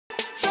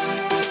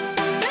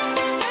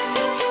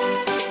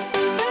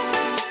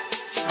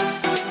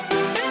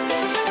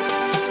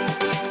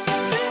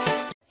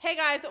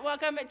guys,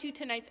 welcome to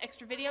tonight's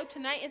extra video.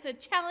 Tonight is a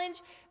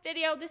challenge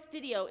video. This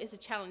video is a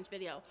challenge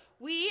video.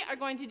 We are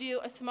going to do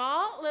a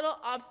small little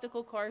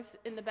obstacle course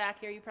in the back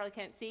here. You probably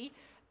can't see.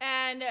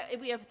 And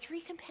we have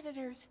 3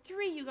 competitors,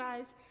 3 you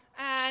guys,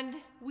 and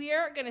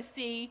we're gonna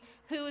see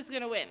who is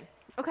gonna win.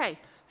 Okay,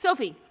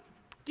 Sophie,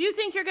 do you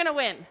think you're gonna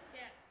win?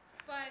 Yes,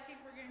 but I think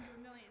we're gonna do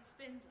a million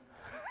spins.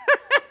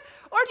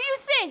 Or do you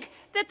think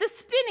that the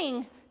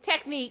spinning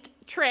technique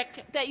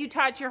trick that you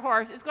taught your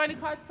horse is going to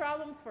cause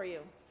problems for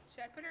you?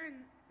 Should I put her in her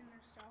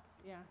stall?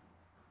 Yeah.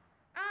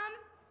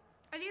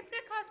 I think it's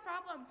gonna cause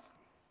problems.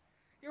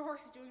 Your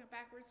horse is doing it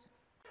backwards.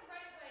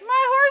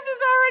 My horse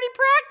is already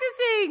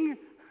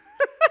practicing.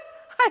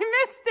 I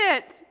missed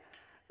it.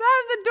 That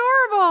was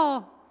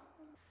adorable.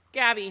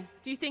 Gabby,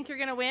 do you think you're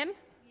gonna win?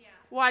 Yeah.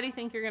 Why do you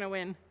think you're gonna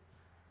win?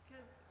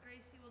 Because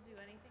Gracie will do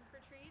anything for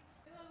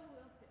treats.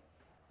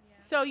 Yeah.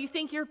 So you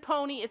think your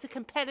pony is a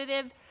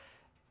competitive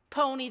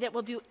pony that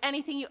will do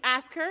anything you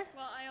ask her?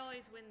 Well, I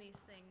always win these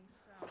things,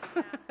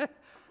 so yeah.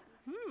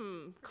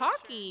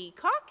 Cocky,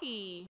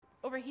 cocky.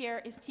 Over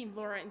here is Team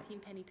Laura and Team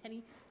Penny.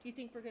 Penny, do you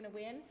think we're gonna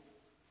win?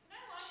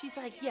 She's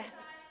like,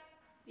 yes.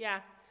 Yeah.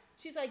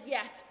 She's like,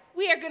 yes,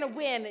 we are gonna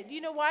win. Do you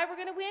know why we're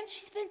gonna win?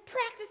 She's been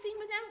practicing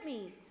without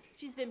me.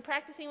 She's been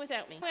practicing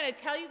without me. I'm gonna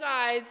tell you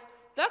guys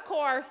the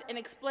course and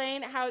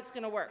explain how it's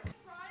gonna work.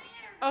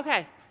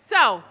 Okay,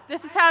 so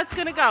this is how it's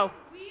gonna go.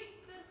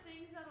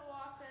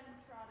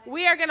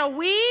 We are gonna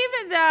weave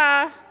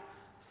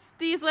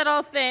these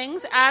little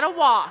things at a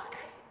walk.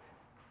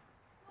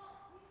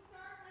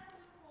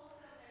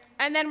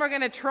 And then we're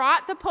gonna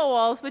trot the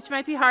poles, which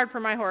might be hard for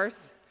my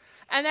horse.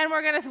 And then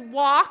we're gonna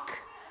walk.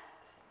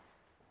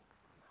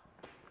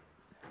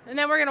 And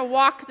then we're gonna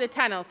walk the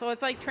tunnel, so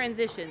it's like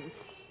transitions.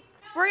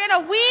 We're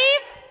gonna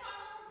weave.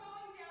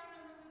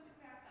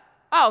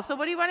 Oh, so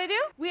what do you want to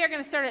do? We are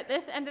gonna start at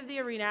this end of the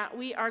arena.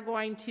 We are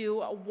going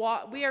to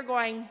walk.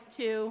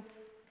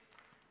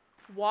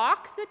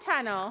 Walk the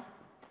tunnel,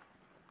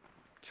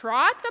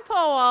 trot the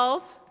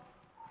poles,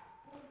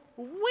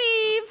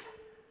 weave.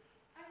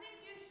 I think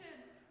you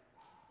should.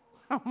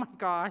 Oh my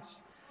gosh.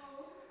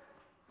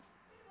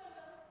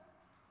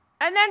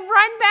 And then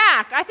run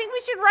back. I think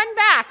we should run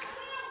back.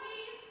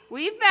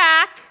 Weave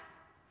back.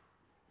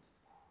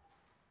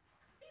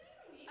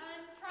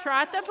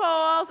 Trot the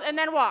poles and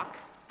then walk.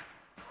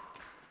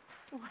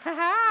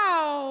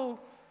 Wow.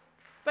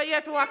 But you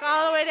have to walk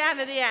all the way down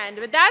to the end.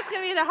 But that's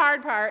going to be the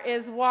hard part,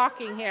 is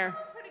walking here.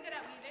 I'm pretty good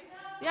at weaving.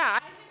 Yeah. I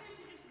think we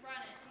should just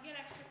run it. You get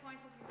extra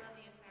points if you run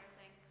the entire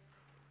thing.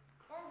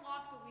 Or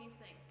walk the weave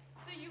things.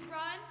 So you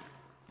run,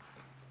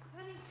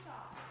 then you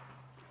stop.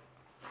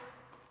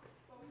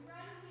 So we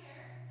run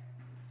here,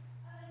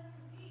 and then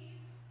we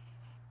weave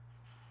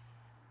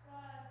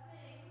the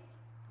things,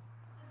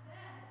 and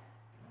then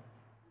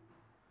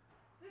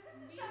this is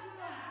the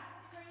stuff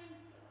we train.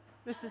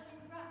 This is...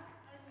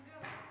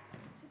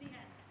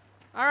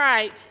 All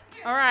right.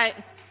 All right.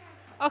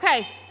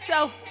 Okay,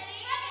 so...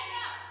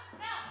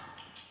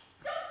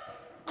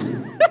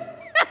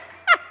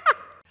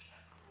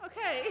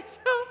 Okay,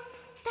 so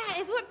that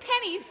is what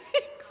Penny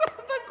thinks of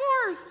the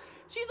course.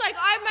 She's like,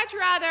 I'd much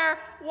rather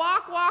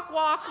walk,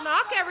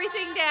 knock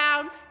everything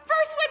down.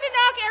 First one to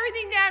knock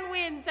everything down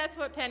wins. That's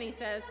what Penny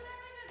says.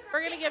 We're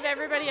going to give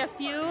everybody a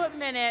few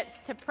minutes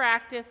to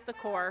practice the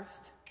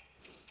course.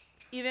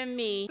 Even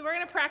me. So we're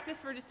going to practice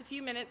for just a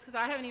few minutes because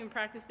I haven't even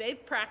practiced.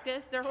 They've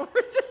practiced. Their horse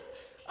is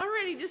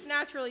already just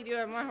naturally doing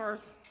it. My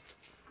horse.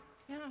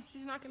 Yeah,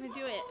 she's not going to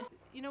do it.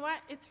 You know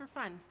what? It's for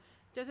fun.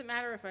 Doesn't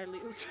matter if I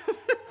lose.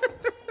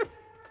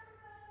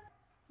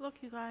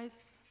 Look, you guys.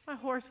 My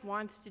horse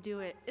wants to do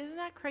it. Isn't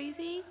that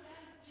crazy?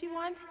 She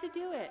wants to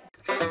do it.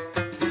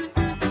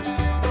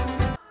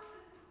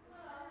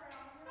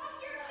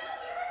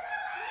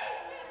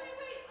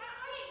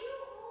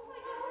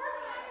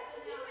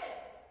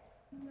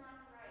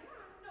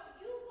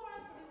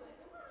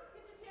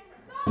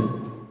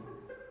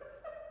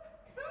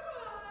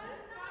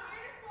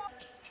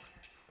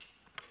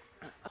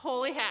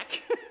 Holy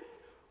heck.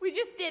 We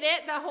just did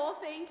it, the whole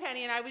thing.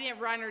 Penny and I, we didn't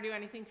run or do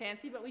anything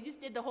fancy, but we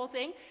just did the whole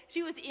thing.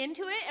 She was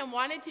into it and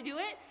wanted to do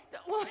it. The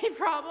only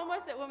problem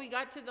was that when we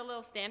got to the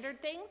little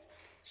standard things,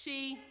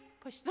 she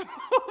pushed them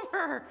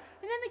over.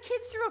 And then the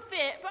kids threw a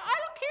fit, but I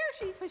don't care if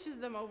she pushes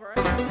them over.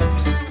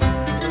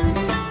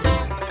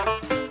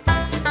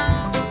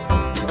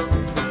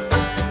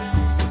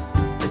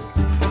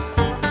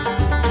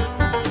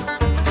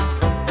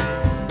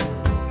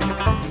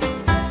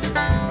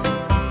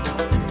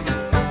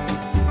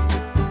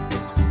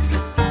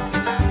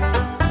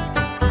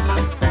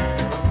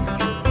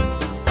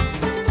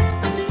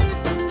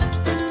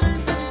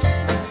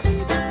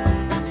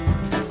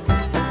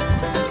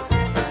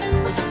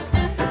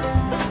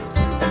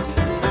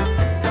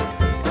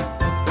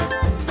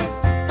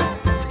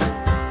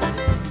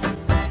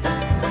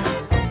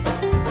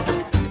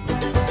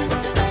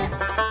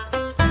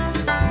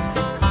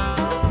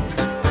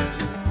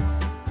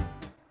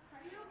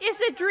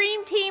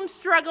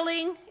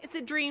 Struggling. It's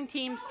a dream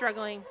team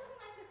struggling.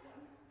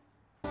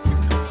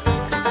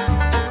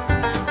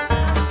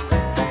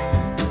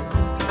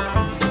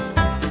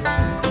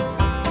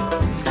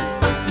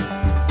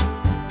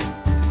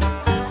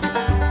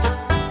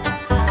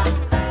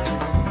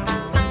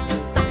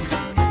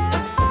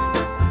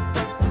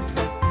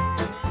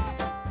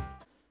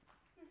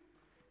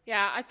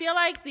 I feel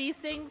like these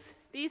things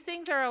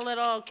are a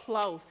little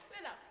close.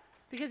 Sit up.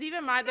 Because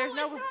even my, there's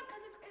no. It's not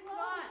because it's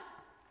not.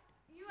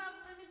 You have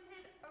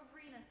limited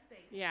arena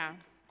space. Yeah.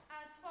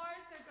 As far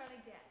as they're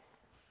gonna get.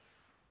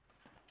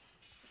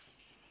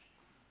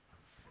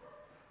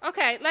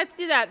 Okay, let's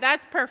do that.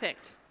 That's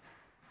perfect.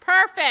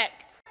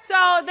 Perfect.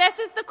 So this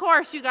is the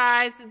course, you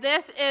guys.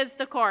 This is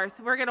the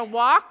course. We're gonna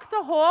walk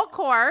the whole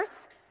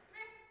course.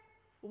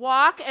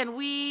 Walk and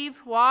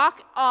weave,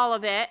 walk all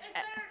of it. It's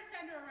better to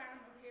send her around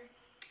over here.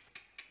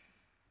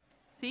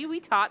 See, we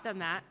taught them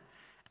that.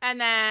 And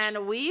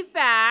then weave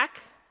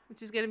back,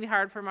 which is gonna be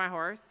hard for my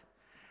horse.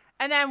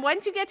 And then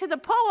once you get to the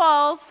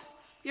poles,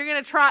 you're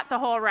gonna trot the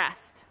whole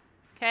rest,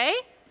 okay?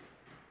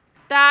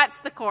 That's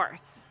the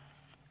course.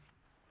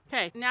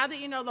 Okay, now that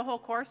you know the whole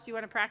course, do you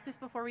wanna practice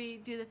before we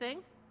do the thing?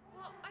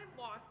 Well, I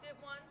walked it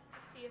once to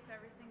see if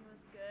everything was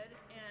good,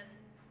 and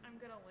I'm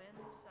gonna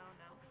win, so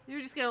no.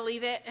 You're just gonna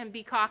leave it and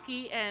be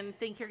cocky and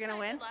think you're gonna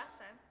win? That's what I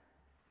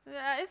did last time.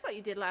 That is what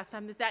you did last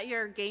time. Is that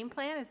your game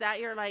plan? Is that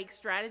your like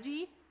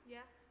strategy? Yeah.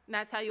 And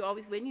that's how you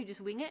always win? You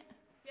just wing it?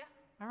 Yeah.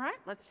 All right,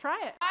 let's try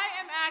it. I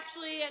am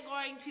actually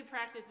going to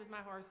practice with my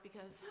horse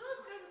because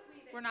Feels good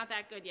with me. we're not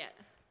that good yet.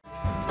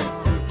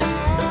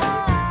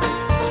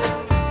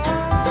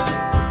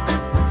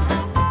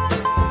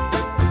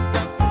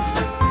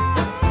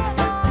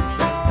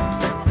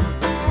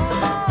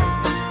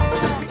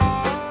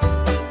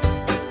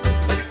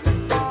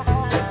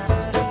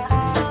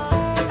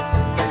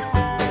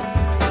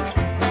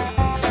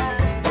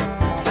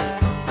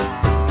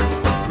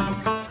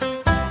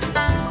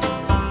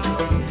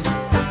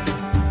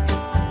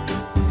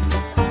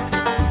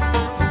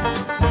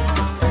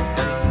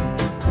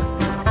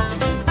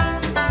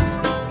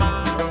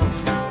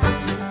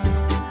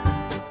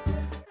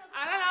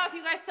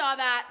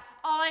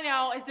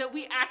 Is that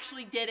we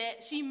actually did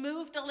it. She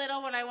moved a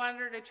little when I wanted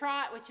her to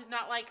trot, which is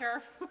not like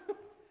her.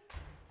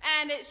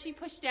 And she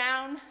pushed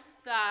down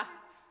the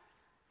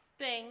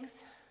things,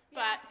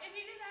 but if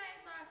you do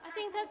that, I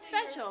think that's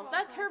special.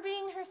 That's her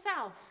being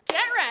herself.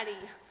 Get ready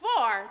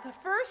for the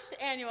first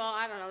annual,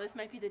 I don't know, this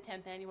might be the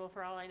 10th annual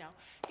for all I know.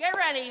 Get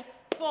ready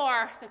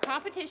for the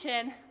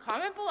competition.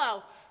 Comment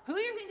below who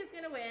you think is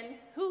gonna win,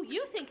 who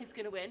you think is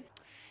gonna win.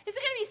 Is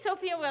it gonna be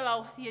Sophia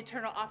Willow, the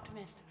eternal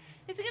optimist?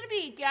 Is it going to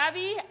be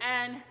Gabby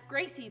and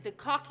Gracie, the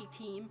cocky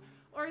team?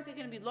 Or is it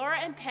going to be Laura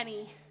and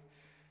Penny,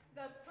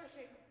 the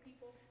pushing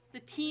people?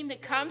 the team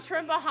that comes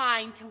from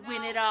behind to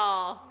win it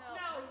all?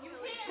 No, you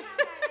can't have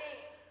that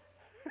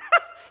name.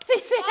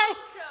 They say Gong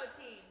Show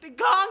team. the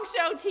Gong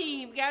Show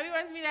team. Gabby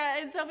wants me to,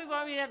 and Sophie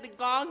wants me to have the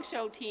Gong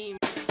Show team.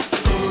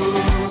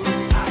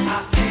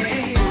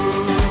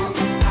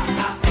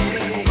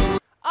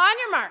 On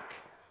your mark.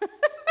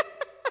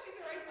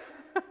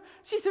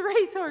 She's a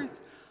racehorse.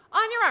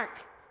 On your mark.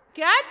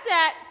 Get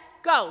set,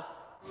 go.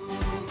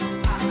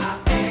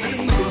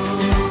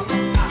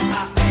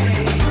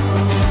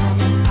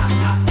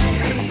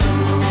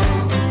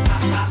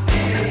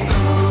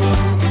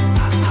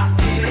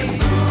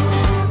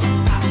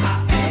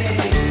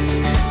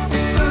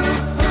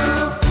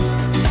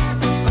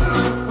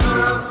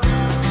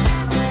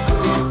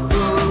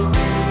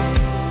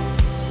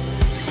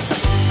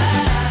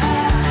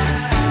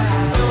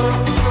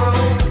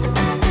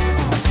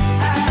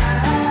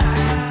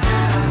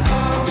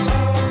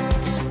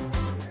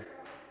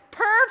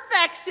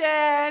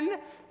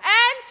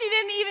 And she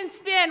didn't even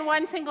spin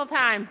one single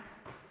time.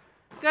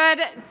 Good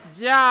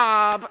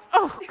job.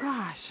 Oh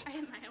gosh. I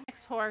hit my own.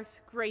 Next horse,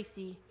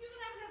 Gracie. You can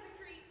have another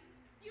treat.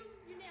 You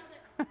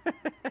nailed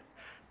it.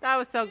 That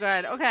was so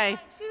good. Okay.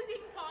 She was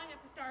even pawing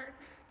at the start.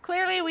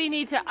 Clearly we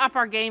need to up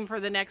our game for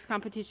the next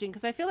competition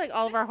because I feel like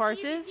all of our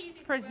horses, Easy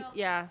peasy for Will.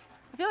 yeah.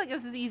 I feel like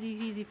this is easy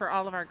peasy for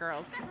all of our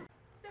girls.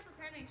 Except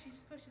for Penny, she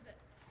just pushes it.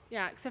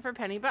 Yeah, except for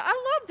Penny, but I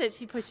love that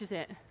she pushes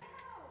it.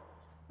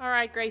 All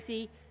right,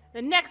 Gracie.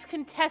 The next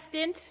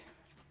contestant,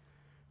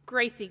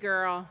 Gracie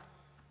girl.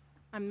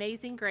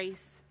 Amazing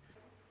Grace.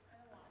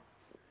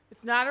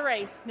 It's not a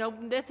race. No,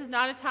 this is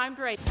not a timed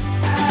race.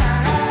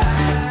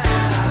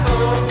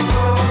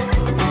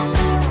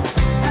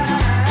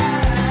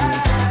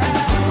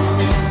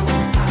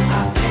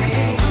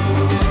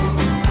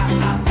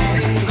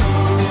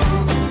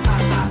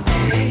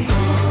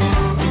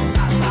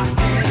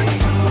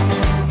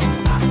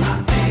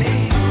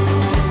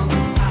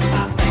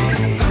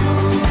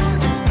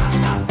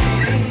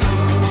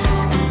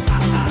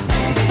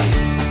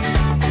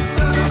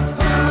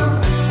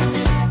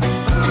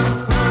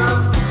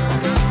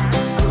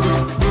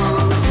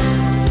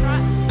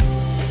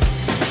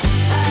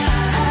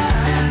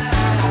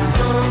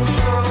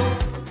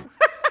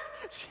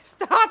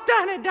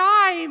 On a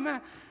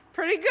dime.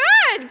 Pretty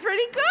good,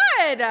 pretty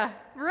good.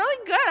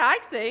 Really good, I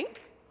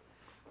think.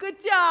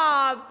 Good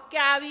job,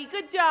 Gabby.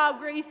 Good job,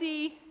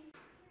 Gracie.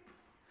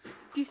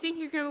 Do you think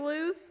you're gonna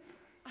lose?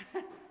 I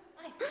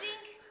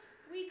think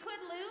we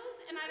could lose,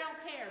 and I don't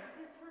care.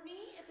 Because for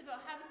me, it's about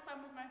having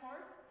fun with my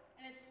horse,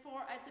 and it's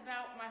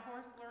about my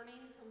horse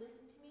learning to listen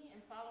to me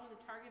and follow the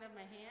target of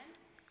my hand.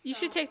 You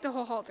should take the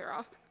whole halter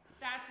off.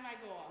 That's my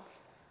goal.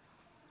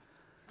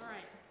 All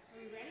right.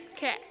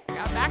 Okay,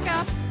 gotta back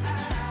up.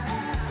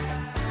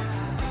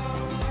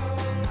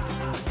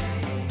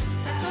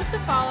 I'm supposed to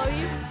follow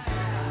you.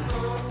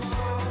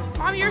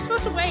 Mom, you're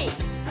supposed to wait.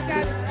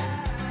 Okay.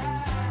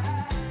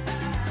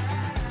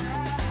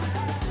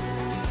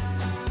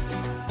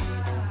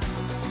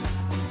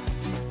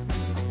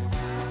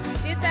 You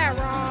did that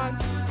wrong.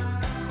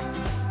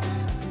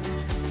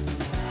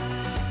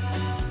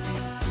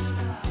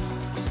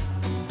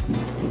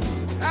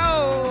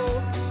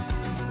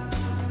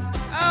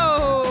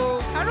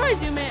 How do I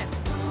zoom in?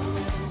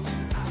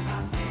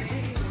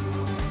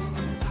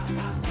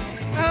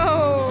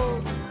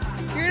 Oh,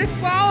 you're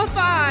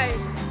disqualified.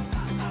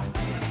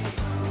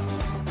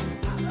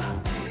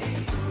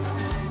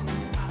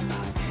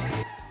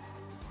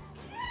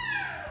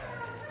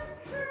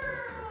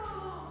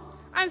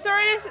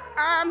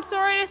 I'm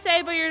sorry to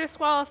say, but you're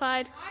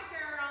disqualified. Hi,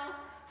 girl.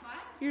 What?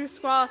 You're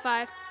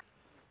disqualified.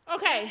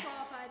 Okay.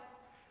 Disqualified.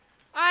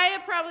 I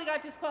probably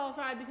got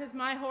disqualified because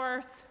my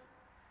horse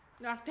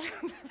knocked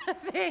down the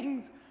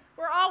things.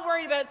 We're all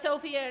worried about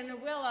Sophie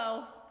and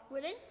Willow.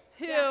 Winning?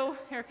 Who? Yeah.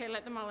 Here, okay,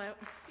 let them all out.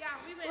 Yeah,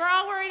 we win. We're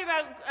all worried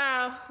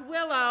about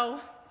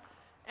Willow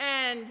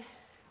and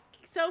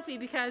Sophie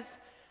because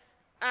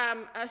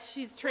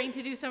she's trained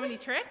to do so many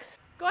tricks.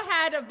 Go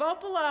ahead,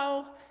 vote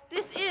below.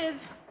 This is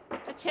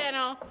a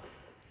channel.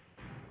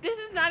 This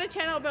is not a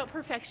channel about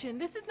perfection.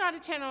 This is not a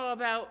channel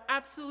about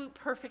absolute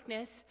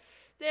perfectness.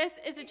 This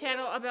is a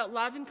channel about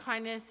love and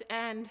kindness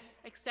and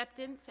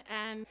acceptance.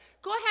 And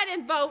go ahead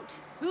and vote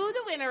who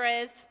the winner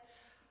is.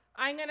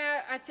 I'm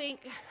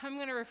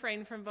gonna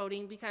refrain from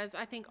voting because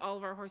I think all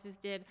of our horses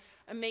did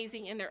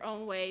amazing in their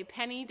own way.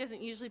 Penny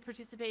doesn't usually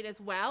participate as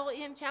well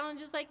in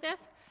challenges like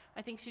this.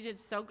 I think she did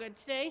so good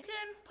today. You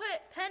can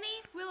put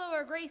Penny, Willow,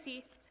 or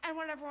Gracie, and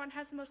whatever one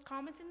has the most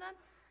comments in them,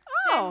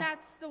 Oh. then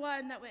that's the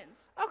one that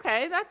wins.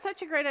 Okay, that's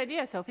such a great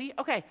idea, Sophie.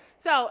 Okay,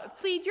 so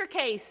plead your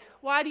case.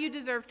 Why do you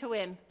deserve to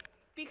win?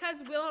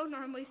 Because Willow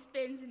normally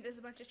spins and does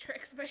a bunch of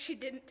tricks, but she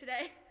didn't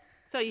today.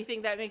 So you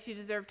think that makes you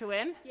deserve to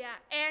win? Yeah,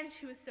 and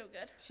she was so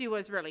good. She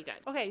was really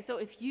good. Okay, so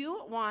if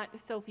you want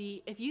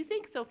Sophie, if you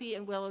think Sophie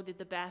and Willow did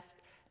the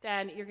best,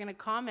 then you're going to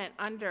comment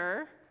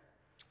under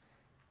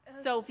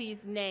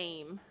Sophie's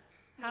name.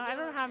 I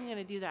don't know how I'm going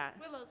to do that.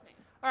 Willow's name.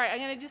 All right, I'm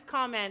going to just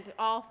comment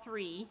all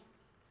three.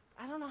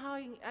 I don't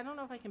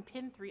know if I can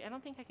pin three. I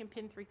don't think I can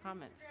pin 3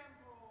 comments.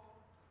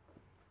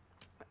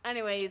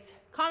 Anyways,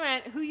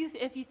 comment if you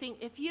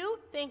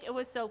think it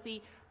was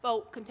Sophie,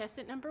 vote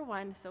contestant number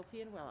 1,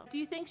 Sophie and Willow. Do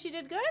you think she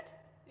did good?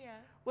 Yeah.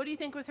 What do you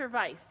think was her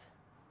vice?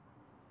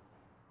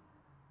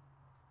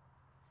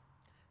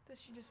 That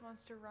she just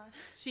wants to run.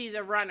 She's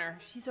a runner.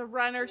 She's a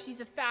runner. She's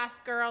a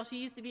fast girl. She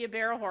used to be a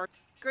barrel horse.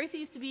 Gracie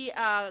used to be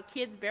a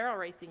kid's barrel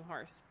racing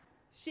horse.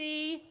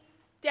 She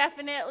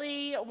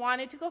definitely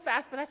wanted to go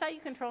fast, but I thought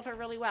you controlled her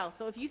really well.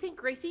 So if you think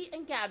Gracie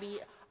and Gabby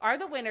are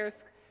the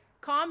winners,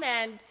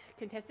 comment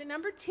contestant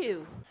number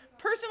 2.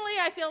 Personally,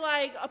 I feel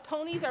like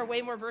ponies are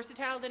way more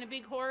versatile than a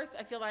big horse.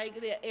 I feel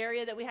like the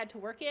area that we had to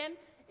work in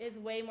is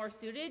way more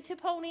suited to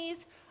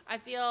ponies. I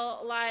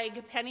feel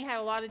like Penny had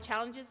a lot of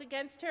challenges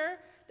against her.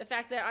 The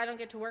fact that I don't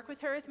get to work with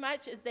her as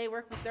much as they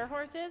work with their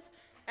horses.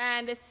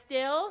 And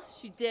still,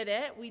 she did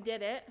it. We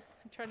did it.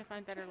 I'm trying to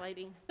find better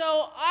lighting.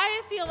 So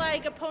I feel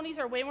like ponies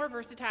are way more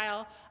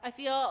versatile. I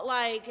feel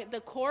like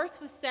the course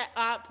was set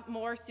up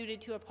more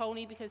suited to a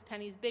pony because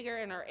Penny's bigger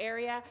and our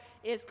area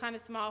is kind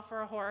of small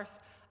for a horse.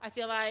 I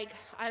feel like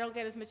I don't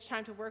get as much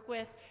time to work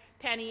with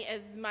Penny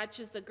as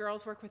much as the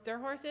girls work with their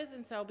horses.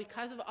 And so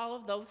because of all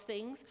of those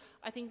things,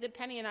 I think that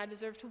Penny and I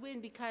deserve to win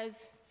because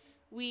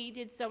we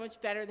did so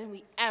much better than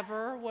we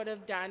ever would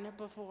have done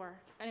before.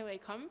 Anyway,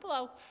 comment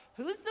below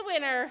who's the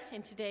winner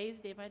in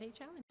today's Day by Day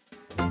challenge.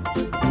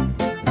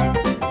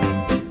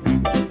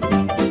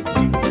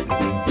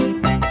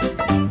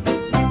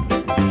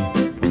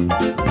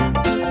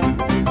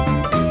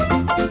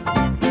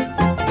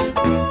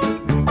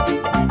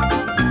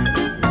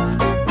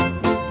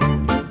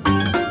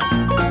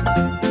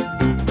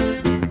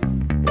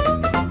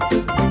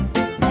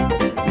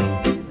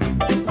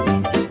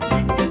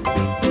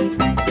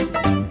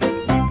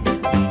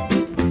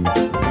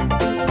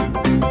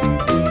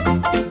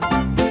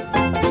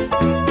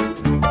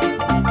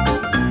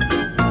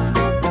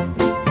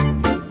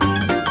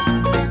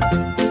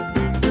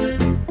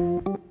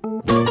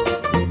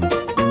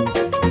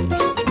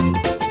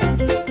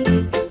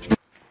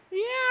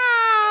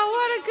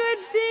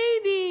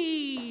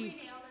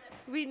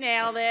 We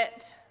nailed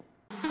it.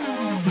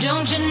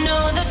 Don't you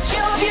know that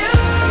you're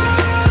beautiful?